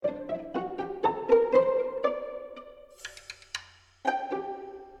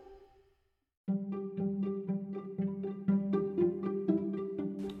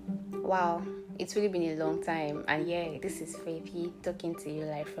Wow, it's really been a long time, and yeah, this is Faithy talking to you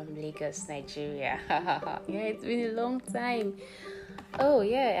live from Lagos, Nigeria. Yeah, it's been a long time. Oh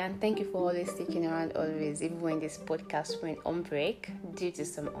yeah, and thank you for always sticking around always, even when this podcast went on break due to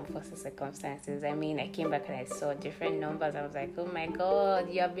some unforeseen circumstances. I mean, I came back and I saw different numbers. I was like, oh my god,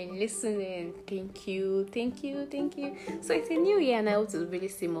 you have been listening. Thank you. So it's a new year, and I hope to really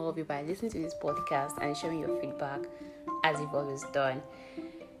see more of you by listening to this podcast and sharing your feedback as you've always done.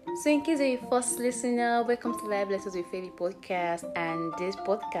 So in case you're a first listener, welcome to Live Lessons with Fabi podcast, and this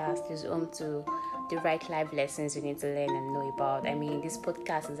podcast is home to the right live lessons you need to learn and know about. I mean, this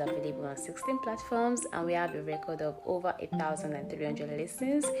podcast is available on 16 platforms, and we have a record of over 1,300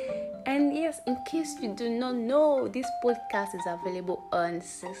 listens. And yes, in case you do not know, this podcast is available on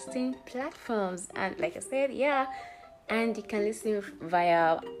 16 platforms, and like I said, and you can listen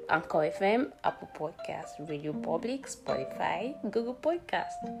via Anchor FM, Apple Podcasts, Radio Public, Spotify, Google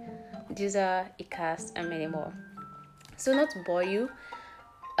Podcasts, Deezer, Acast, and many more. So not to bore you,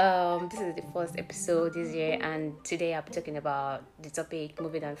 this is the first episode this year, and today I'll be talking about the topic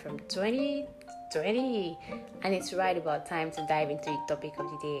moving on from 2020, and it's right about time to dive into the topic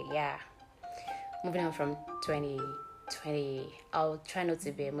of the day. Yeah, moving on from 2020. I'll try not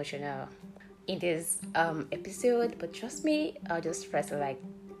to be emotional in this episode, but trust me, I'll just try to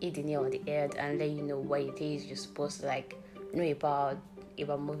hit the nail on the head and let you know what it is you're supposed to know about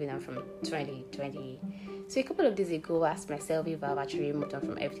moving on from 2020. So a couple of days ago, I asked myself if I've actually moved on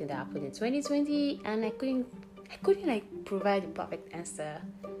from everything that happened in 2020, and I couldn't provide the perfect answer.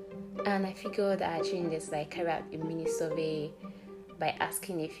 And I figured I actually just carry out a mini survey by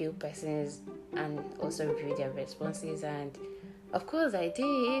asking a few persons and also review their responses, and of course I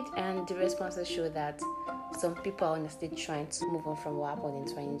did, and the responses show that some people are honestly trying to move on from what happened in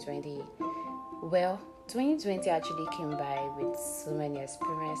 2020. Well, 2020 actually came by with so many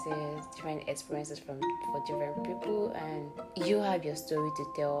different experiences for different people, and you have your story to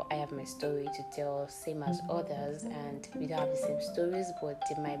tell, I have my story to tell, same as others, and we don't have the same stories, but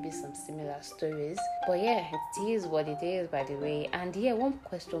there might be some similar stories. But yeah, it is what it is, by the way. And yeah, one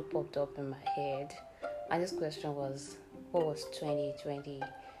question popped up in my head, and this question was, what was 2020?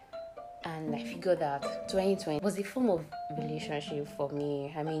 And I figured that 2020 was a form of relationship for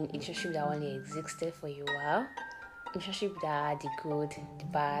me. I mean, a relationship that only existed for a while. A relationship that had the good, the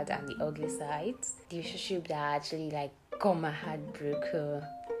bad, and the ugly sides. The relationship that actually got my heart broken.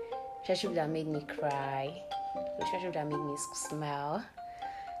 Relationship that made me cry. Relationship that made me smile.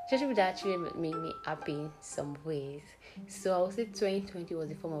 Relationship that actually made me happy in some ways. So I would say 2020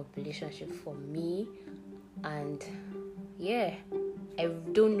 was a form of relationship for me. And yeah, I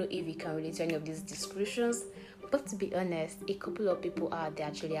don't know if you can relate to any of these descriptions, but to be honest, a couple of people out there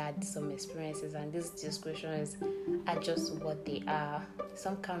actually had some experiences, and these descriptions are just what they are.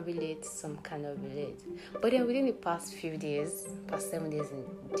 Some can relate, some cannot relate. But then within the past 7 days in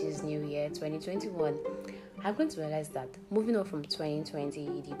this new year, 2021, I'm going to realize that moving on from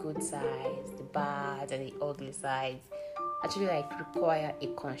 2020, the good sides, the bad, and the ugly sides actually require a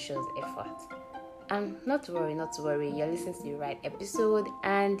conscious effort. And not to worry, you're listening to the right episode,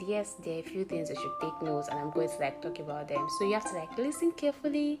 and yes, there are a few things you should take notes, and I'm going to talk about them. So you have to listen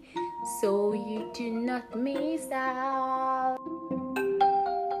carefully so you do not miss out.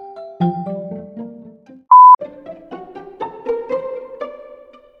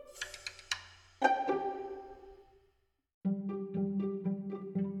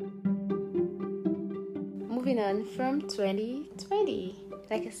 Moving on from 2020.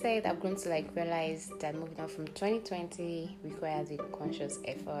 Like I said, I'm going to realize that moving on from 2020 requires a conscious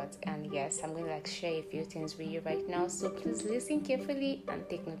effort. And yes, I'm going to share a few things with you right now. So please listen carefully and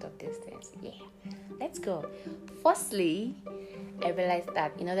take note of these things. Yeah, let's go. Firstly, I realized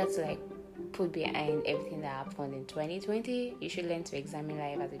that in order to put behind everything that happened in 2020, you should learn to examine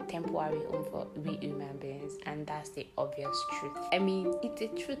life as a temporary home for we human beings, and that's the obvious truth. I mean, it's a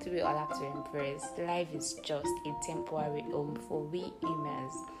truth we all have to embrace. Life is just a temporary home for we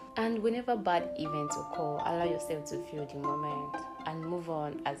humans, and whenever bad events occur, allow yourself to feel the moment and move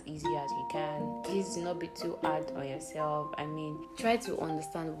on as easy as you can. Please do not be too hard on yourself. I mean, try to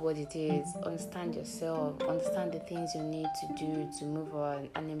understand what it is, understand yourself, understand the things you need to do to move on,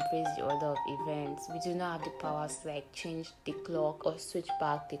 and embrace the order of events. We do not have the power to change the clock or switch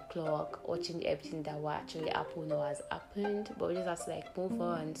back the clock or change everything that will actually happen or has happened, but we just have to move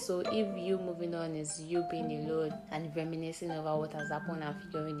on. So if you moving on is you being alone and reminiscing over what has happened and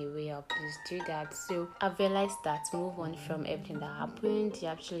figuring a way out, please do that. So I've realized that move on from everything that happened. You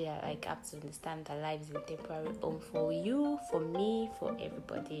actually like have to understand that life is a temporary home for you, for me, for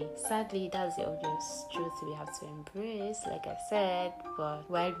everybody. Sadly, that's the obvious truth we have to embrace, like I said. But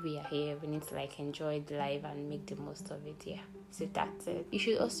while we are here, we need to like enjoy the life and make the most of it. Yeah. So that's it. You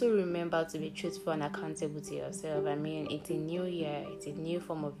should also remember to be truthful and accountable to yourself. I mean, it's a new year, it's a new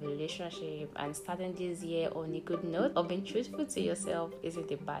form of relationship, and starting this year on a good note of being truthful to yourself isn't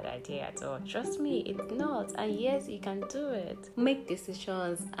a bad idea at all. Trust me, it's not. And yes, you can do it. Make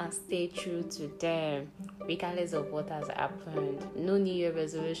decisions and stay true to them, regardless of what has happened. No New Year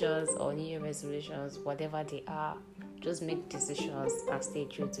resolutions or New Year resolutions, whatever they are. Just make decisions and stay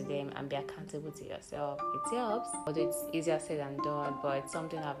true to them and be accountable to yourself. It helps, although it's easier said than done, but it's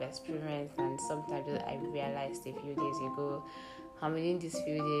something I've experienced and something I realized a few days ago. And within these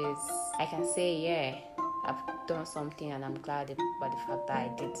few days, I can say, yeah, I've done something and I'm glad about the fact that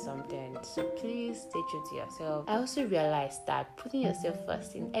I did something. So please stay true to yourself. I also realized that putting yourself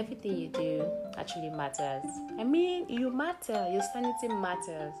first in everything you do actually matters. I mean, you matter. Your sanity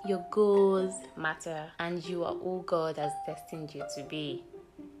matters. Your goals matter. And you are who God has destined you to be.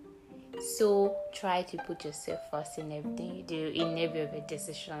 So try to put yourself first in everything you do, in every of your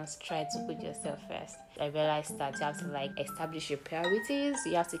decisions. Try to put yourself first. I realized that you have to like establish your priorities.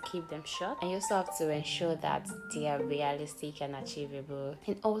 You have to keep them short, and you also have to ensure that they are realistic and achievable.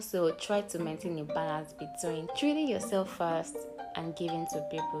 And also try to maintain a balance between treating yourself first and giving to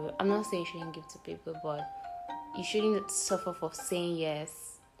people. I'm not saying you shouldn't give to people, but you shouldn't suffer for saying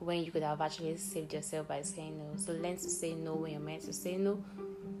yes when you could have actually saved yourself by saying no. So learn to say no when you're meant to say no,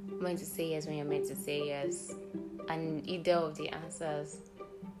 when to say yes when you're meant to say yes, and either of the answers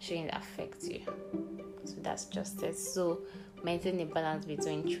shouldn't affect you. So that's just it. So maintain a balance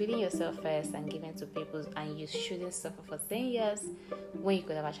between treating yourself first and giving to people, and you shouldn't suffer for saying yes when you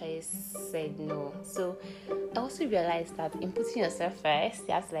could have actually said no. So I also realized that in putting yourself first,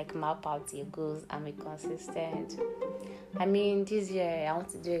 you have to like map out your goals and be consistent. I mean, this year I want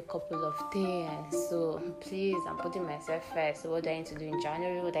to do a couple of things, so please, I'm putting myself first. So what do I need to do in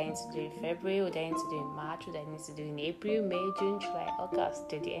January? What do I need to do in February? What do I need to do in March? What do I need to do in April, May, June, July, August,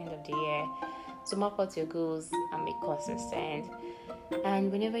 to the end of the year? So map out your goals and be consistent.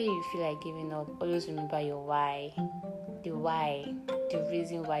 And whenever you feel like giving up, always remember your why. The why, the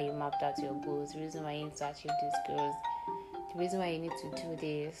reason why you mapped out your goals, the reason why you need to achieve these goals, the reason why you need to do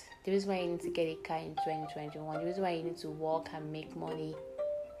this, the reason why you need to get a car in 2021, the reason why you need to work and make money,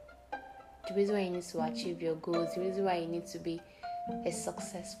 the reason why you need to achieve your goals, the reason why you need to be a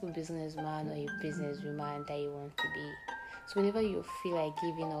successful businessman or a businesswoman that you want to be. So whenever you feel like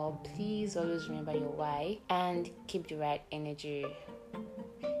giving up, please always remember your why and keep the right energy.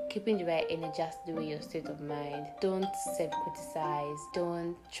 Keeping the right energy has to do with your state of mind. Don't self-criticize.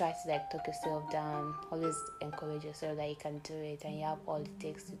 Don't try to like talk yourself down. Always encourage yourself that you can do it and you have all it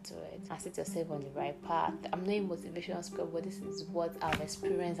takes to do it. And set yourself on the right path. I'm not a motivational speaker, but this is what I've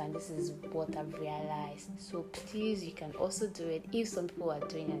experienced and this is what I've realized. So please, you can also do it. If some people are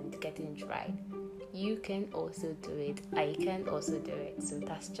doing it and getting it right, you can also do it. I can also do it. So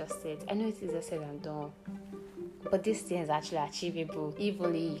that's just it. I know it is said and done, but this thing is actually achievable. If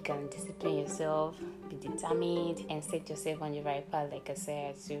only you can discipline yourself, be determined, and set yourself on the right path, like I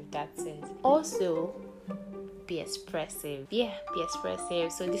said. So that's it. Also, be expressive. Yeah, be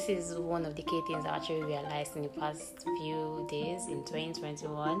expressive. So this is one of the key things I actually realized in the past few days in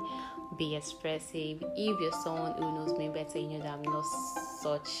 2021. Be expressive. If you're someone who knows me better, you know that I'm not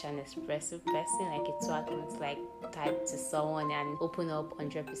such an expressive person. Like it's so I can like type to someone and open up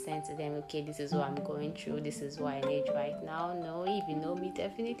 100% to them. Okay, this is what I'm going through. This is what I need right now. No, if you know me,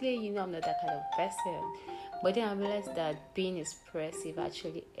 definitely you know I'm not that kind of person. But then I realized that being expressive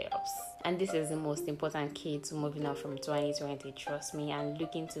actually helps. And this is the most important key to moving on from 2020, trust me, and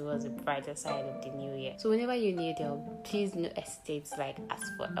looking towards the brighter side of the new year. So whenever you need help, please no hesitate to like ask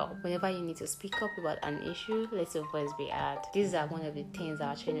for help. Whenever you need to speak up about an issue, let your voice be heard. These are one of the things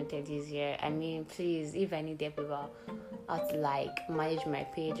I actually noted this year. I mean, please, if I need help about how to like manage my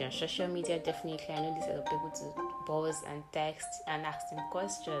page on social media, definitely I know this is people to buzz and text and ask them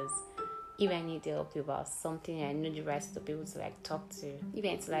questions. If I need help about something, I know the right set of people to like talk to. If I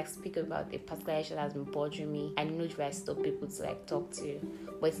need to like speak about a particular issue that has been bothering me, I know the right set of people to like talk to.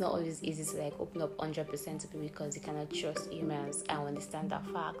 But it's not always easy to like open up 100% to people because you cannot trust humans. I understand that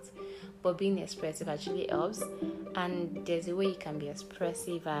fact. But being expressive actually helps. And there's a way you can be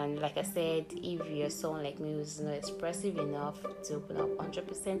expressive. And like I said, if you're someone like me who's not expressive enough to open up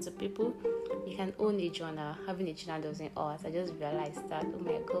 100% to people, you can own a journal. Having a journal doesn't hurt. I just realized that, oh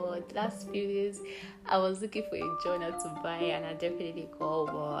my god, last few days, I was looking for a journal to buy, and I definitely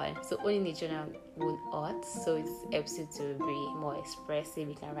got one. So owning a journal won't hurt, so it helps you to be more expressive.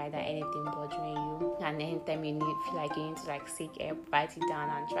 You can write down anything bothering you, and anytime you feel like you need to like seek help, write it down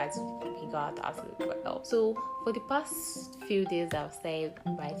and try to figure out how to look for help. So for the past few days, I've started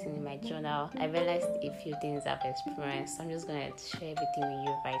writing in my journal. I realized a few things I've experienced. I'm just gonna share everything with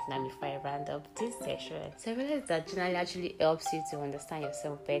you right now before I round up this session. So I realized that journaling actually helps you to understand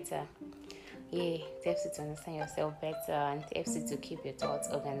yourself better. Yeah, it helps you to understand yourself better, and it helps you to keep your thoughts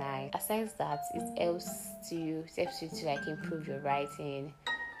organized. Aside that, it helps you to like improve your writing.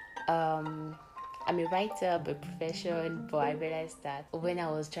 I'm a writer by profession, but I realized that when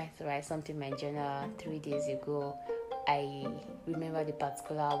I was trying to write something in my journal 3 days ago, I remember the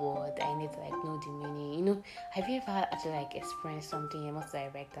particular word. I need to like know the meaning. Have you ever actually like experienced something, you must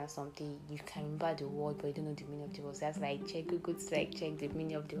like write down something, you can remember the word but you don't know the meaning of the word? So that's like check Google to like check the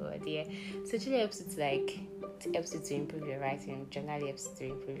meaning of the word. Yeah. So it really helps you to improve your writing. Journaling helps you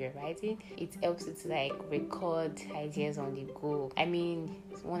to improve your writing. It helps you to like record ideas on the go. I mean,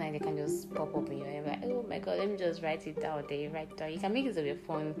 one idea can just pop up in your head, like, oh my god, let me just write it down. Then you write it down. You can make it on your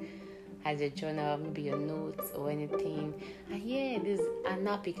phone as a journal, maybe your notes or anything. And yeah, there's an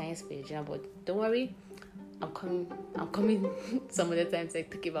app you can use for your journal, but don't worry, I'm coming some other time to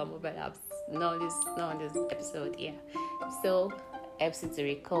like talk about mobile apps. Not on this episode, yeah. So helps you to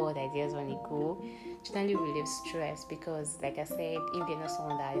record ideas when you go. Journaling relieves stress because, like I said, if you're not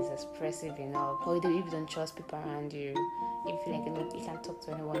someone that is expressive enough, or if you don't trust people around you, if you like you can talk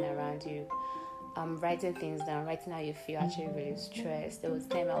to anyone around you, writing things down, writing how you feel actually relieves stress. There was a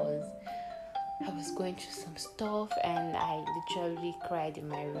time I was going through some stuff and I literally cried in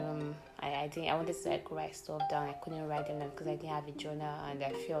my room. I wanted to like write stuff down. I couldn't write them down because I didn't have a journal, and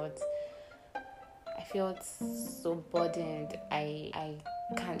I felt so burdened. I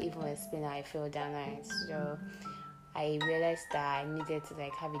can't even explain how I felt that night. So I realized that I needed to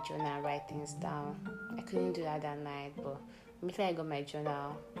like have a journal and write things down. I couldn't do that night, but immediately I got my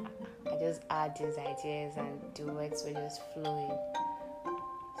journal, I just had these ideas and the words were just flowing.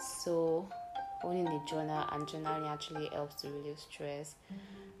 So owning a journal and journaling actually helps to relieve stress.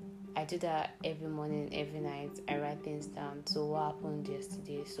 I do that every morning, every night. I write things down. So what happened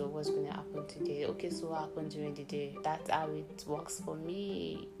yesterday? So what's going to happen today? Okay, so what happened during the day? That's how it works for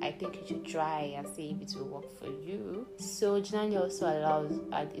me. I think you should try and see if it will work for you. So journaling also allows,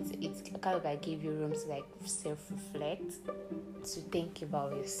 it's kind of like give you room to like self-reflect, to think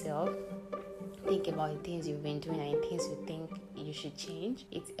about yourself. Think about the things you've been doing and things you think you should change.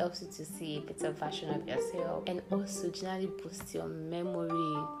 It helps you to see a better version of yourself, and also journaling boosts your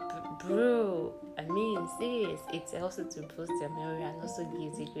memory, bro. I mean, sis, it helps you to boost your memory and also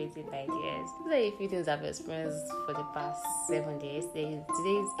gives you creative ideas. These are a few things I've experienced for the past 7 days. Today is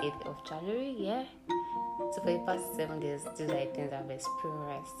 8th of January, yeah. So for the past 7 days, these are the things I've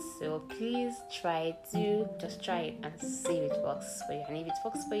experienced. So please just try it and see if it works for you. And if it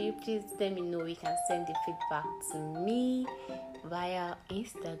works for you, please let me know. You can send the feedback to me via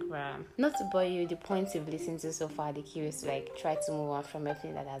Instagram. Not to bore you, the points you've listened to so far, the key is to like try to move on from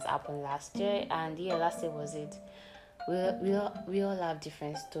everything that has happened last year. And yeah, last year was it. We all have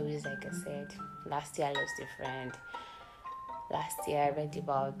different stories, like I said. Last year I lost a friend. Last year I read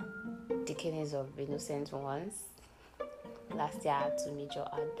about the killings of innocent ones. Last year I had two major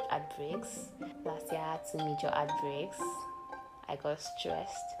heartbreaks. I got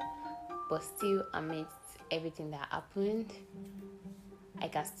stressed, but still amidst everything that happened, I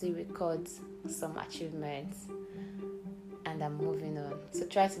can still record some achievements, and I'm moving on. So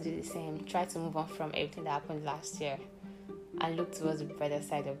try to do the same. Try to move on from everything that happened last year and look towards the brighter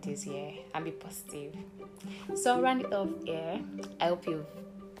side of this year and be positive. So I'll round it off here. I hope you've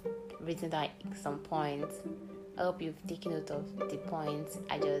written down some points. I hope you've taken note of the points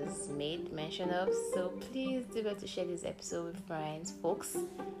I just made mention of. So please do not to share this episode with friends, folks,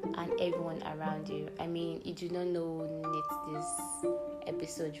 and everyone around you. I mean, you do not know who needs this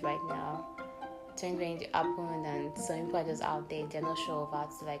episode right now. Things going to happen, and some people are just out there. They're not sure of how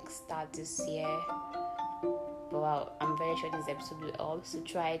to like start this year. But wow, I'm very sure this episode will help. So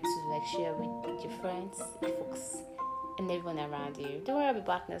try to like share with your friends, folks, and everyone around you. Don't worry, I'll be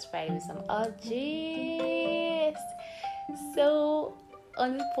back next Friday with some OGs. So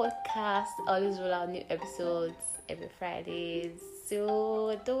on this podcast, I always roll out new episodes every Friday.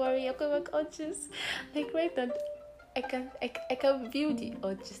 So don't worry, I'm gonna work OGs. Like right now, I can view the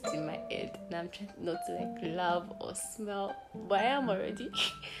OGs in my head, and I'm trying not to like laugh or smell, but I am already.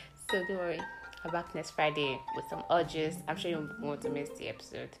 So don't worry. I'm back next Friday with some urges. I'm sure you won't want to miss the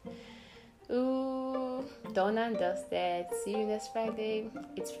episode. Ooh, done and dusted. See you next Friday.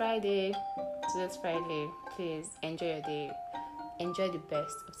 It's Friday. Today's Friday. Please enjoy your day. Enjoy the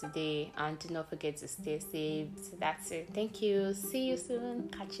best of today and do not forget to stay safe. So that's it. Thank you. See you soon.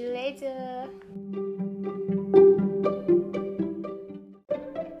 Catch you later.